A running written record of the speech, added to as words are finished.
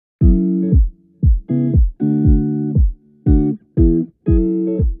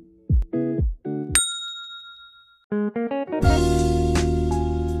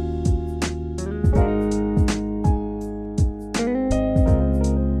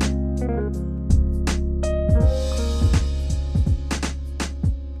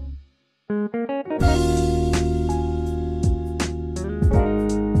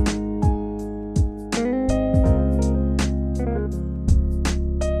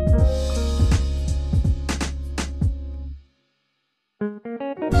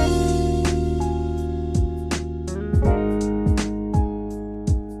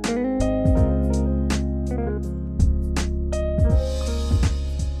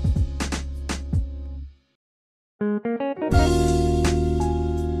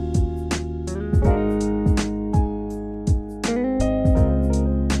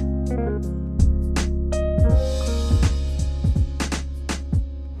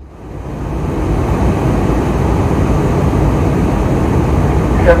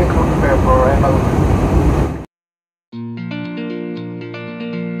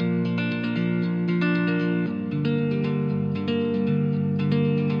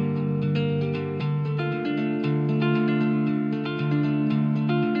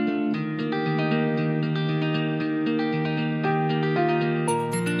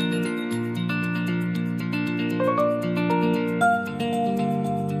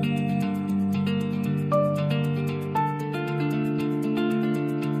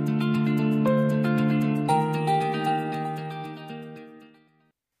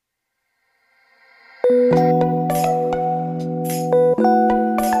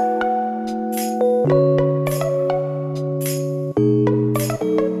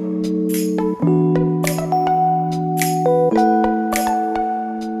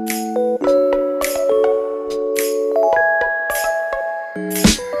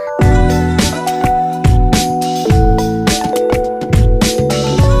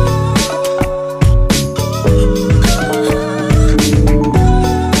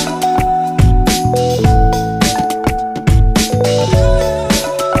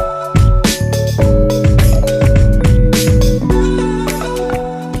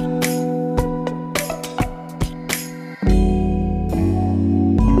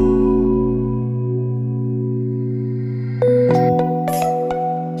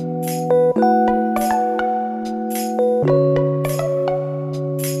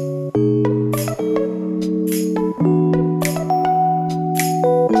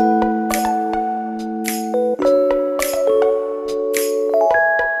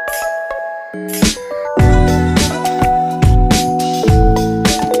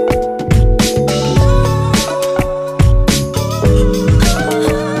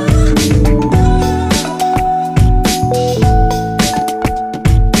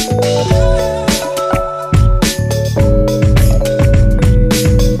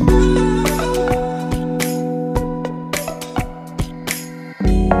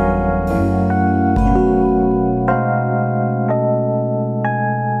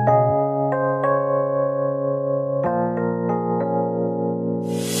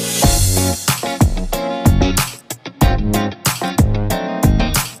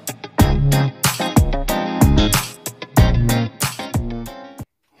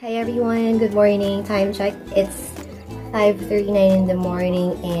Hi everyone, good morning. Time check. It's 5:39 in the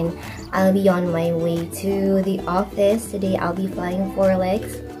morning and I'll be on my way to the office. Today I'll be flying 4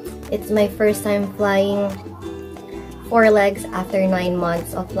 legs. It's my first time flying 4 legs after 9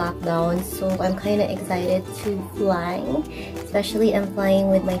 months of lockdown, so I'm kind of excited to fly. Especially I'm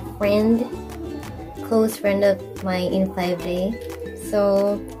flying with my friend, close friend of mine in 5 days.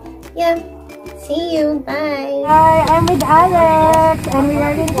 So yeah. See you. Bye. Hi, I'm with Alex and we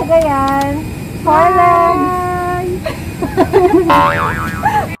are in Cagayan. 4 legs.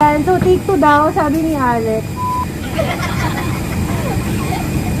 And so take 2 daw, sabi ni Alex.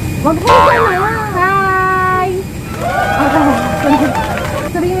 Mag-hi na. Hi!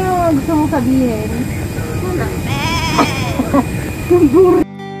 Sabihin mo yung gusto mong sabihin.